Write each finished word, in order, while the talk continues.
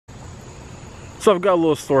So I've got a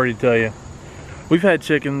little story to tell you. We've had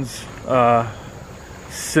chickens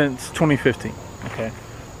since 2015. Okay,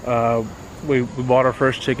 we bought our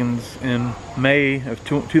first chickens in May of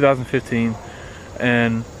 2015,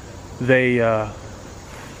 and they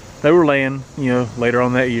were laying, you know, later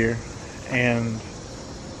on that year, and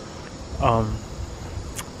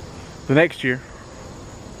the next year,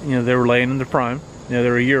 you know, they were laying in their prime. You know, they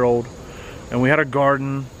were a year old, and we had a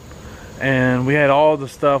garden, and we had all the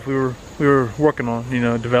stuff we were working on, you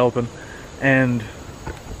know, developing, and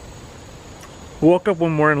woke up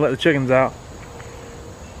one morning and let the chickens out,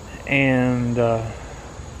 and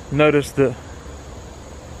noticed that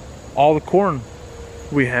all the corn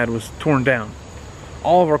we had was torn down.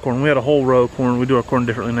 All of our corn. We had a whole row of corn. We do our corn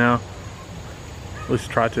differently now. At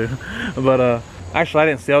least try to. But actually, I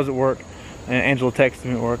didn't see. I was at work, and Angela texted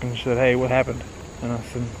me at work and she said, "Hey, what happened?" And I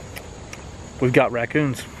said, "We've got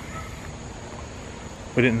raccoons."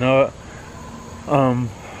 We didn't know it.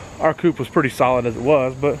 Our coop was pretty solid as it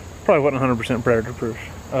was, but probably wasn't 100% predator proof.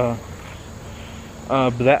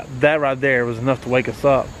 But that right there was enough to wake us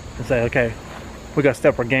up and say, okay, we got to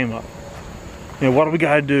step our game up. You know, what do we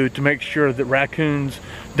got to do to make sure that raccoons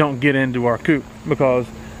don't get into our coop? Because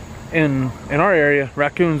in our area,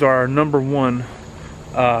 raccoons are our number one.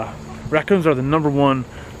 Raccoons are the number one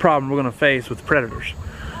problem we're going to face with predators.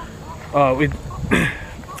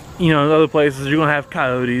 You know, in other places, you're going to have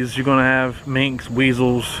coyotes, you're going to have minks,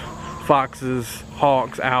 weasels, foxes,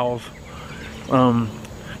 hawks, owls,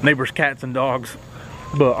 neighbors' cats and dogs.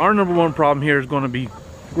 But our number one problem here is going to be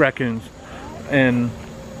raccoons. And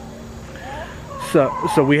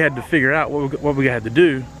so we had to figure out what we had to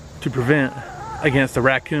do to prevent against a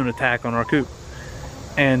raccoon attack on our coop.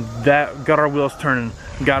 And that got our wheels turning,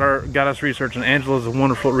 got us researching. Angela's a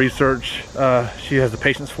wonderful research. She has the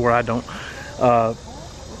patience for it, I don't.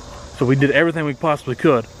 So we did everything we possibly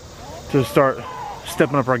could to start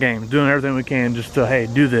stepping up our game, doing everything we can just to, hey,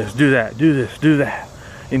 do this, do that, do this, do that.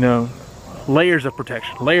 You know, layers of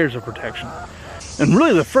protection, layers of protection. And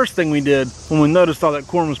really the first thing we did when we noticed all that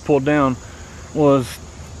corn was pulled down was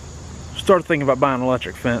start thinking about buying an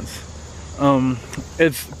electric fence.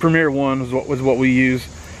 It's Premier One was what we use.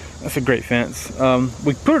 That's a great fence.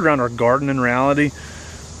 We put it around our garden in reality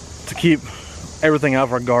to keep everything out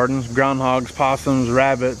of our gardens. Groundhogs, possums,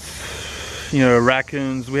 rabbits, you know,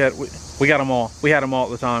 raccoons. We got them all. We had them all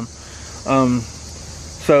at the time.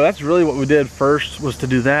 So that's really what we did first, was to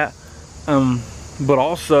do that. But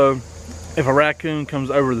also, if a raccoon comes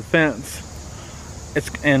over the fence,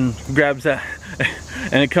 and grabs that,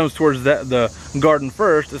 and it comes towards the garden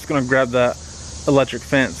first, it's gonna grab that electric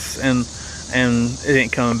fence, and it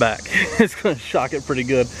ain't coming back. It's gonna shock it pretty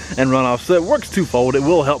good and run off. So it works twofold. It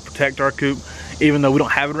will help protect our coop, even though we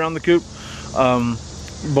don't have it around the coop.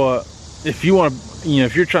 But if you want to, you know,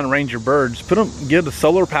 if you're trying to range your birds, get a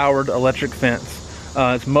solar powered electric fence.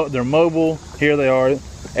 They're mobile. Here they are.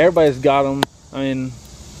 Everybody's got them. I mean,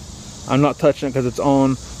 I'm not touching it because it's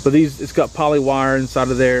on, but it's got poly wire inside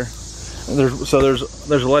of there. And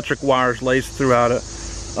there's electric wires laced throughout it.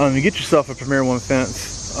 You get yourself a Premier One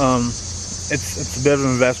fence. It's a bit of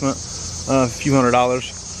an investment, a few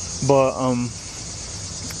 $100s, but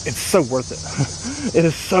it's so worth it. It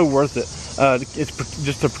is so worth it. It's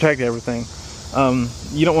just to protect everything.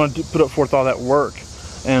 You don't want to put up forth all that work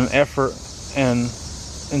and effort and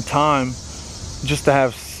time just to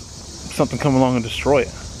have something come along and destroy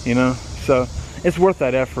it, you know. So it's worth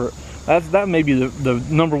that effort. That may be the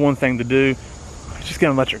number one thing to do. Just get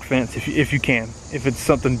an electric fence if you can, if it's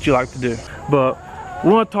something that you like to do. But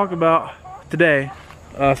we want to talk about today,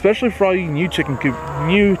 especially for all you new chicken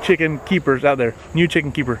keepers out there,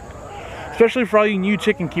 especially for all you new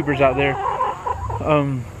chicken keepers out there.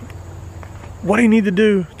 What do you need to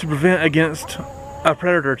do to prevent against a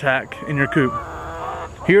predator attack in your coop?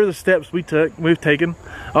 Here are the steps we've taken.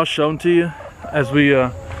 I'll show them to you as we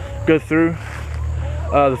go through.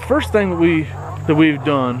 The first thing that we've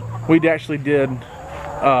done, we actually did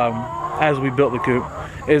as we built the coop,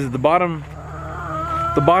 is the bottom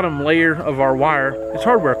layer of our wire is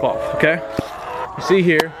hardware cloth. Okay, you see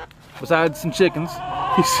here, besides some chickens,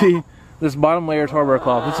 you see this bottom layer is hardware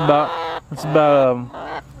cloth. It's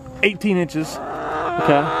about 18 inches.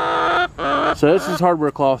 Okay, so this is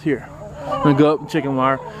hardware cloth here. I'm gonna go up chicken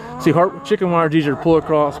wire. See, chicken wire is easier to pull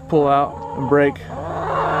across, pull out, and break.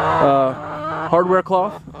 Hardware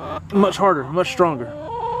cloth, much harder, much stronger.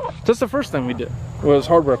 So that's the first thing we did, was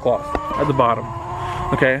hardware cloth at the bottom.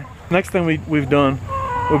 Okay, next thing we've done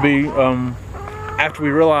would be, after we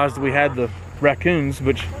realized that we had the raccoons,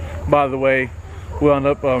 which, by the way, we wound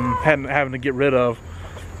up having to get rid of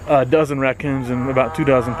a dozen raccoons and about 2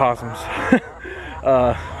 dozen possums.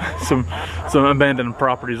 some abandoned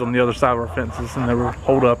properties on the other side of our fences, and they were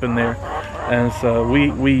holed up in there. And so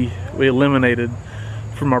we eliminated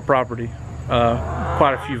from our property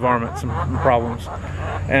quite a few varmints and problems.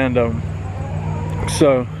 And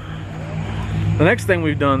so the next thing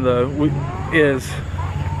we've done though is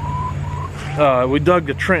we dug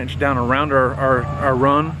a trench down around our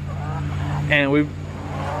run, and we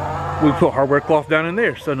put hardware cloth down in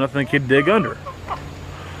there so nothing could dig under.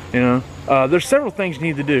 You know, there's several things you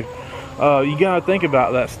need to do. You gotta think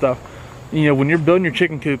about that stuff. You know, when you're building your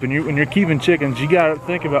chicken coop and when you're keeping chickens, you gotta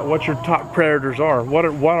think about what your top predators are. What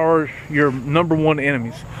are your number one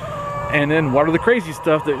enemies? And then what are the crazy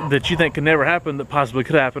stuff that you think could never happen that possibly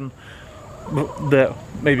could happen, that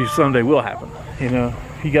maybe someday will happen? You know,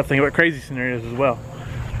 you gotta think about crazy scenarios as well.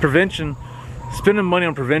 Prevention, spending money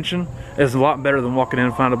on prevention is a lot better than walking in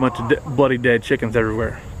and finding a bunch of bloody dead chickens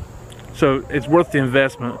everywhere. So it's worth the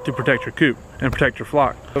investment to protect your coop and protect your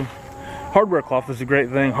flock. So, hardware cloth is a great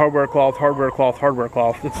thing. Hardware cloth, hardware cloth, hardware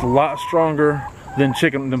cloth. It's a lot stronger than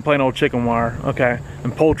plain old chicken wire, okay?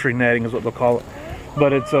 And poultry netting is what they'll call it.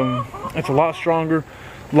 But it's a lot stronger,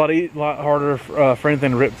 a lot harder for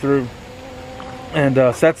anything to rip through. And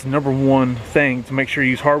so that's the number one thing, to make sure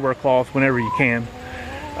you use hardware cloth whenever you can,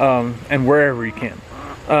 and wherever you can.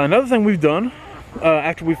 Another thing we've done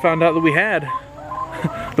after we found out that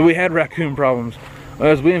we had raccoon problems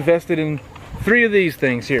is we invested in 3 of these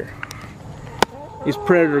things here. These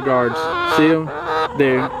predator guards. See them?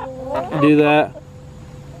 There. Do that.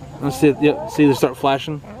 Let's see. Yep. See they start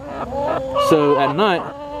flashing. So at night,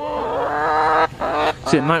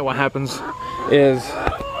 what happens is,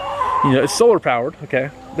 you know, it's solar powered.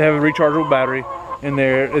 Okay. They have a rechargeable battery in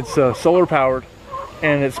there. It's solar powered,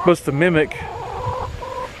 and it's supposed to mimic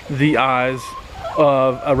the eyes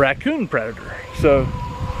of a raccoon predator. So,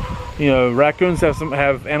 you know, raccoons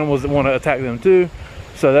have animals that want to attack them too.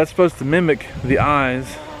 So that's supposed to mimic the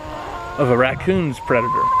eyes of a raccoon's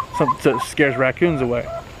predator, something that scares raccoons away.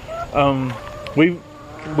 We've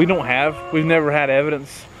never had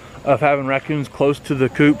evidence of having raccoons close to the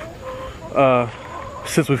coop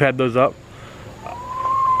since we've had those up.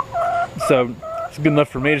 So it's good enough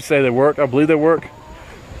for me to say they work. I believe they work.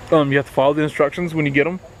 You have to follow the instructions when you get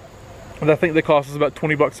them. And I think they cost us about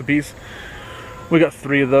 20 bucks a piece. We got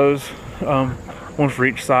 3 of those, one for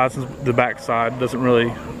each side, since the back side doesn't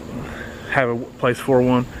really have a place for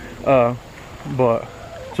one. So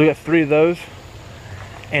we got 3 of those,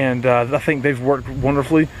 and I think they've worked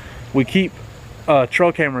wonderfully. We keep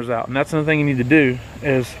trail cameras out, and that's another thing you need to do.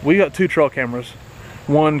 Is we got 2 trail cameras,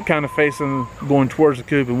 one kind of facing going towards the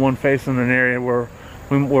coop, and one facing an area where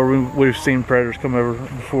we've seen predators come over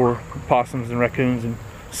before, possums and raccoons and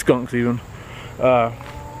skunks even.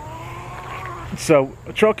 So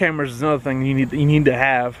trail cameras is another thing you need to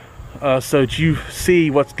have, so that you see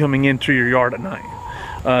what's coming into your yard at night.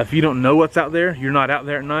 If you don't know what's out there, you're not out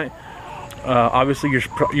there at night. Obviously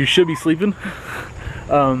you should be sleeping.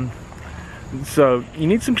 So you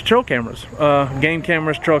need some trail cameras, game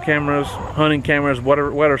cameras, trail cameras, hunting cameras,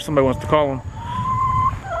 whatever somebody wants to call them.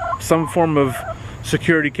 Some form of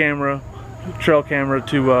security camera, trail camera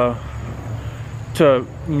to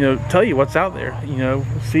you know, tell you what's out there. You know,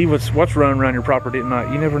 see what's running around your property at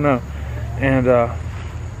night. You never know. And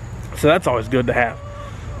so that's always good to have.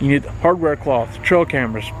 You need hardware cloth, trail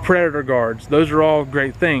cameras, predator guards. Those are all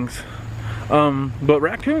great things. But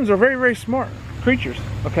raccoons are very, very smart creatures.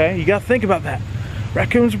 Okay, you got to think about that.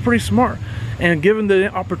 Raccoons are pretty smart, and given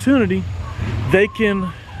the opportunity, they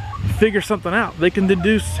can figure something out. They can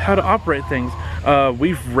deduce how to operate things.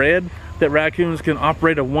 We've read that raccoons can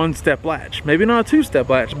operate a 1-step latch. Maybe not a 2-step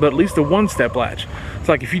latch, but at least a 1-step latch. It's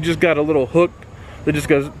like if you just got a little hook that just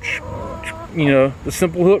goes, you know, the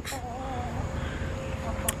simple hooks,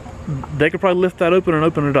 they could probably lift that open and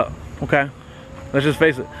open it up. Okay, let's just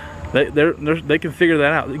face it. They can figure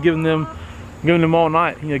that out. Giving them all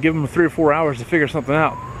night, you know, give them 3 or 4 hours to figure something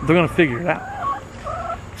out. They're gonna figure it out.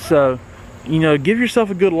 So, you know, give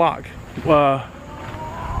yourself a good lock.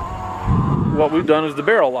 What we've done is the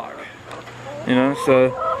barrel lock. You know,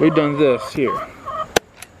 so we've done this here.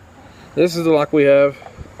 This is the lock we have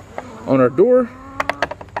on our door.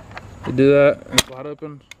 You do that and slide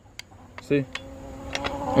open. See?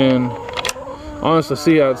 And honestly,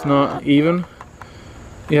 see how it's not even?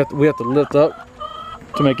 We have to lift up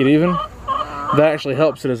to make it even. That actually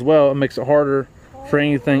helps it as well. It makes it harder for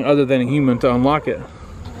anything other than a human to unlock it.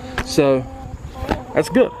 So that's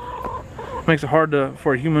good. It makes it hard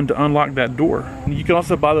for a human to unlock that door. You can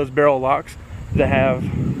also buy those barrel locks that have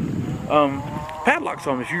padlocks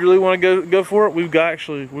on them. If you really want to go for it, we've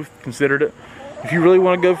considered it. If you really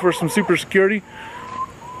want to go for some super security,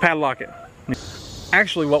 padlock it.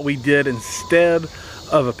 actually what we did instead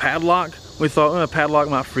of a padlock, we thought a padlock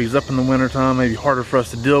might freeze up in the wintertime, maybe harder for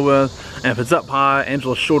us to deal with. And if it's up high,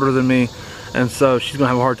 Angela's shorter than me, and so she's gonna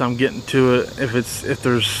have a hard time getting to it. If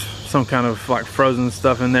there's some kind of like frozen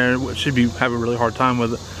stuff in there, she'd have a really hard time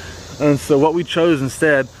with it. And so what we chose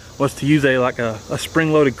instead was to use a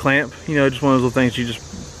spring-loaded clamp, you know, just one of those little things you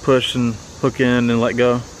just push and hook in and let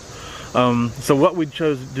go. So what we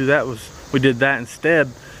chose to do that was we did that instead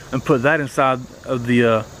and put that inside of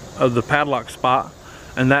the padlock spot,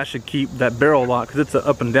 and that should keep that barrel lock, because it's an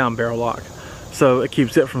up and down barrel lock, so it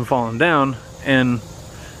keeps it from falling down, and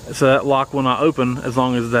so that lock will not open as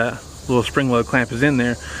long as that little spring load clamp is in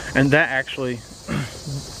there. And that actually,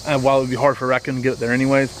 and while it would be hard for a raccoon to get it there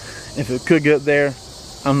anyways, if it could get there,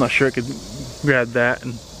 I'm not sure it could grab that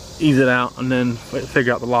and ease it out and then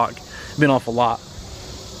figure out the lock. It'd be an awful lot.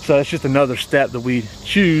 So it's just another step that we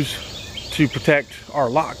choose to protect our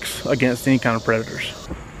locks against any kind of predators.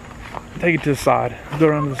 Take it to the side, go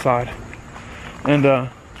around to the side. And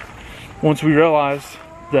once we realized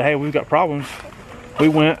that, hey, we've got problems, we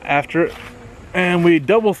went after it and we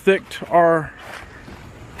double thickness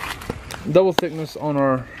on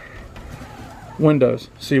our windows.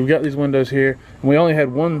 See, we got these windows here, and we only had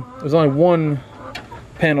one, it was only one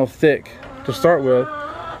panel thick to start with,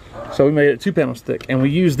 so we made it 2 panels thick, and we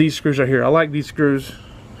used these screws right here. I like these screws.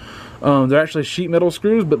 They're actually sheet metal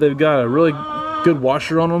screws, but they've got a really good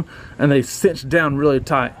washer on them, and they cinch down really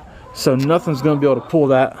tight, so nothing's going to be able to pull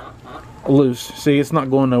that loose. See, it's not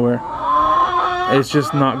going nowhere. It's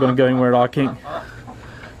just not going to go anywhere at all. I can't.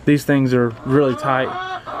 These things are really tight.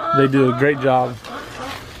 They do a great job.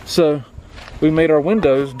 So we made our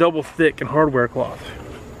windows double thick and hardware cloth.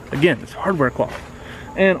 Again, it's hardware cloth,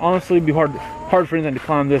 and honestly it'd be hard for anything to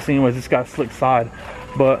climb this anyways. It's got a slick side,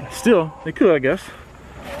 but still they could, I guess.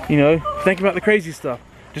 You know, think about the crazy stuff.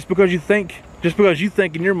 Just because you think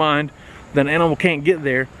in your mind that an animal can't get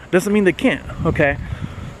there doesn't mean they can't. Okay,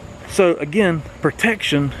 so again,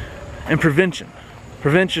 protection and prevention.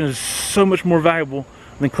 Prevention is so much more valuable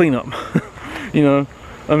than cleanup. You know,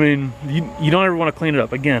 I mean, you don't ever want to clean it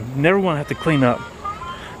up. Again, you never want to have to clean up.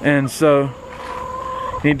 And so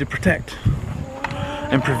you need to protect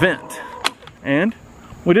and prevent. And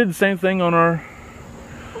we did the same thing on our,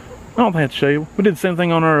 I don't think I have to show you. We did the same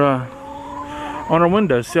thing on our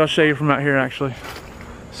windows. See, I'll show you from out here actually.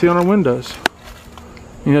 See, on our windows,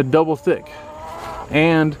 you know, double thick.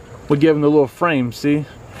 And we give them the little frame, see?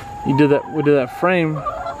 We did that frame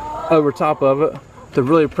over top of it to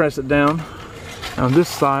really press it down. And on this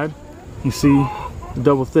side, you see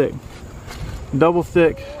double thick all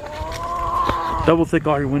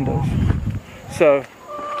your windows. So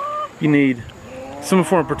you need some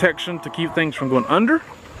form of protection to keep things from going under,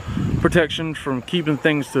 protection from keeping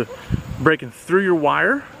things to breaking through your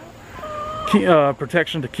wire,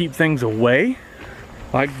 protection to keep things away,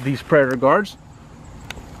 like these predator guards.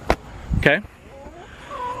 Okay.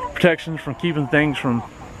 Protection from keeping things from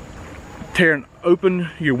tearing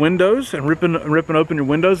open your windows and ripping open your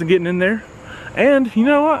windows and getting in there. And you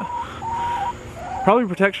know what? Probably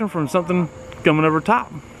protection from something coming over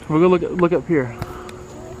top. We're gonna look up here.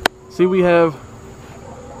 See, we have,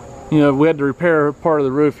 you know, we had to repair part of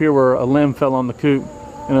the roof here where a limb fell on the coop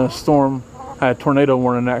in a storm. Had a tornado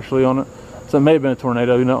warning actually on it, so it may have been a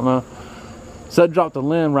tornado, you don't know. So that dropped a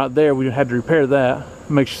limb right there. We had to repair that.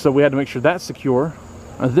 So we had to make sure that's secure.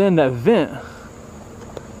 And then that vent,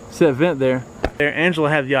 see that vent there? Angela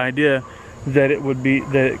had the idea that it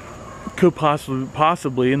could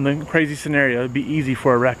possibly, in the crazy scenario, it'd be easy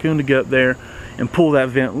for a raccoon to get up there and pull that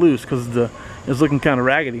vent loose because it was looking kind of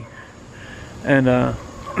raggedy. And I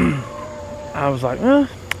was like, I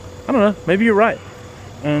don't know, maybe you're right.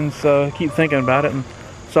 And so I keep thinking about it, and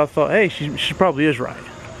so I thought, hey, she probably is right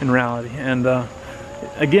in reality. And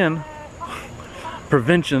again,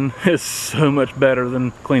 prevention is so much better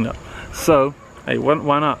than cleanup. So hey,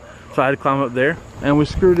 why not? So I had to climb up there, and we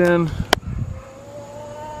screwed a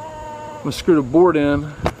board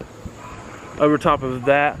in over top of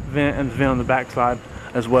that vent and the vent on the back side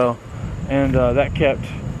as well, and that kept,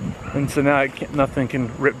 and so now nothing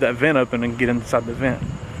can rip that vent open and get inside the vent.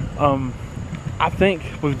 I think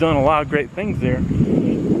we've done a lot of great things there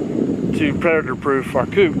to predator proof our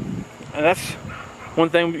coop, and that's one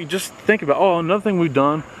thing we just think about. Oh, another thing we've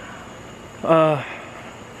done,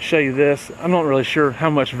 show you this. I'm not really sure how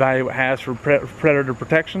much value it has for predator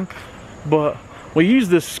protection, but we use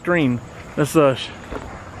this screen, this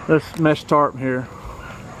mesh tarp here.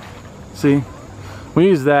 See, we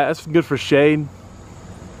use that. That's good for shade,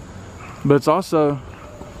 but it's also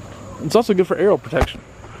good for aerial protection.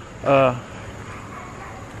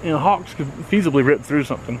 You know, hawks could feasibly rip through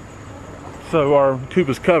something. so our coop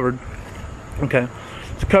is covered. Okay,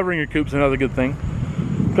 so covering your coop's another good thing.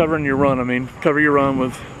 Covering your run, I mean, cover your run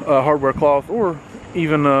with hardware cloth or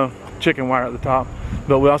even chicken wire at the top.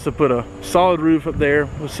 But we also put a solid roof up there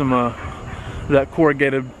with some that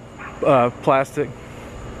corrugated plastic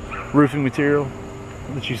roofing material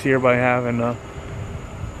that you see everybody have, and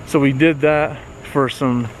so we did that for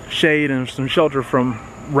some shade and some shelter from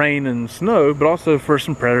rain and snow, but also for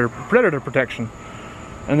some predator protection.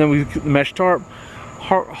 And then we the mesh tarp.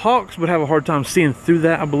 Hawks would have a hard time seeing through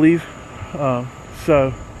that, I believe,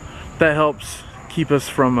 so that helps keep us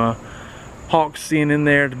from hawks seeing in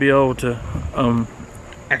there to be able to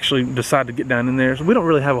actually decide to get down in there. So we don't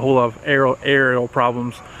really have a whole lot of aerial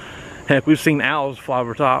problems. Heck, we've seen owls fly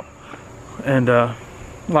over top, and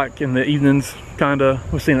like in the evenings,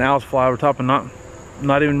 we've seen owls fly over top and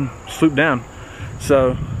not even swoop down.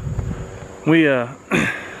 So we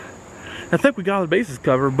I think we got all the bases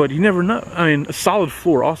covered, but you never know. I mean, a solid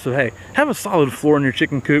floor also. Hey, have a solid floor in your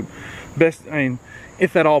chicken coop. Best, I mean,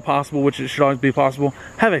 if at all possible, which it should always be possible,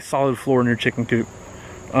 have a solid floor in your chicken coop.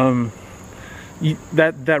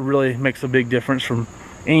 That really makes a big difference from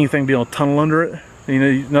anything being able to tunnel under it. You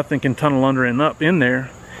know, nothing can tunnel under and up in there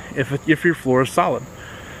if your floor is solid.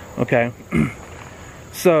 Okay,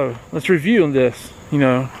 so let's review on this. You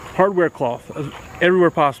know, hardware cloth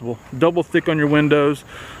everywhere possible, double thick on your windows,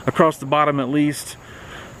 across the bottom at least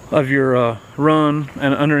of your run,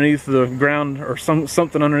 and underneath the ground, or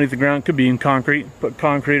something underneath the ground. Could be in concrete. Put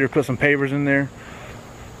concrete or put some pavers in there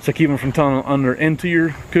to keep them from tunneling under into your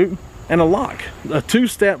coop. And a lock, a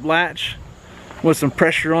 2-step latch with some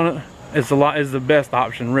pressure on it is the best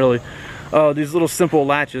option, really. These little simple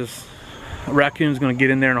latches, a raccoon's going to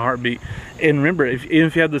get in there in a heartbeat. And remember, even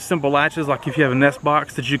if you have the simple latches, like if you have a nest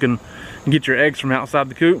box that you can get your eggs from outside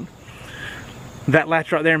the coop, that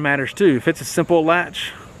latch right there matters too. If it's a simple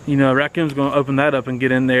latch, you know, a raccoon's going to open that up and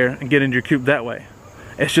get in there and get into your coop that way.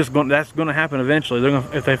 That's going to happen eventually.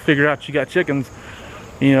 If they figure out you got chickens,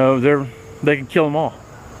 you know, they can kill them all.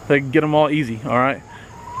 They can get them all easy. All right,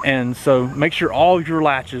 and so make sure all of your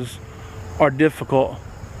latches are difficult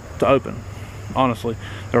to open. Honestly,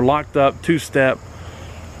 they're locked up, 2-step,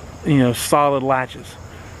 you know, solid latches.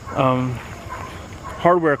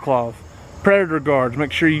 Hardware cloth, predator guards.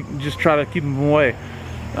 Make sure you just try to keep them away.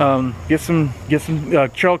 Get some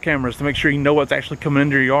trail cameras to make sure you know what's actually coming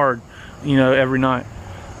into your yard, you know, every night.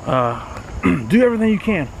 Do everything you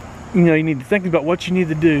can. You know, you need to think about what you need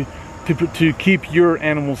to do to keep your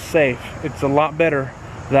animals safe. It's a lot better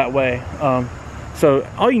that way. So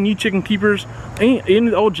all you new chicken keepers,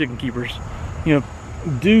 any old chicken keepers, you know,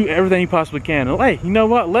 do everything you possibly can. And hey, you know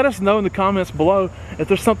what? Let us know in the comments below if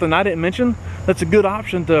there's something I didn't mention that's a good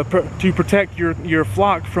option to protect your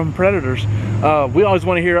flock from predators. We always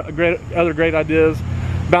want to hear other great ideas,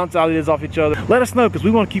 bounce ideas off each other. Let us know, because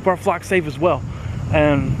we want to keep our flock safe as well,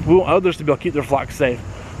 and we want others to be able to keep their flock safe.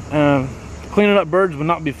 Cleaning up birds would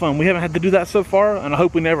not be fun. We haven't had to do that so far, and I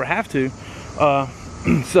hope we never have to.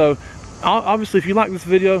 So obviously, if you like this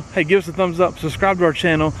video, hey, give us a thumbs up, subscribe to our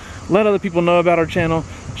channel, let other people know about our channel,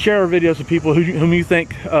 share our videos with people whom you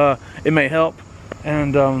think it may help,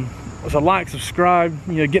 and so like, subscribe,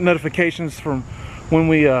 you know, get notifications from when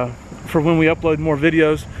we upload more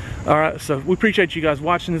videos. All right, so we appreciate you guys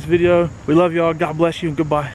watching this video. We love y'all. God bless you, and goodbye.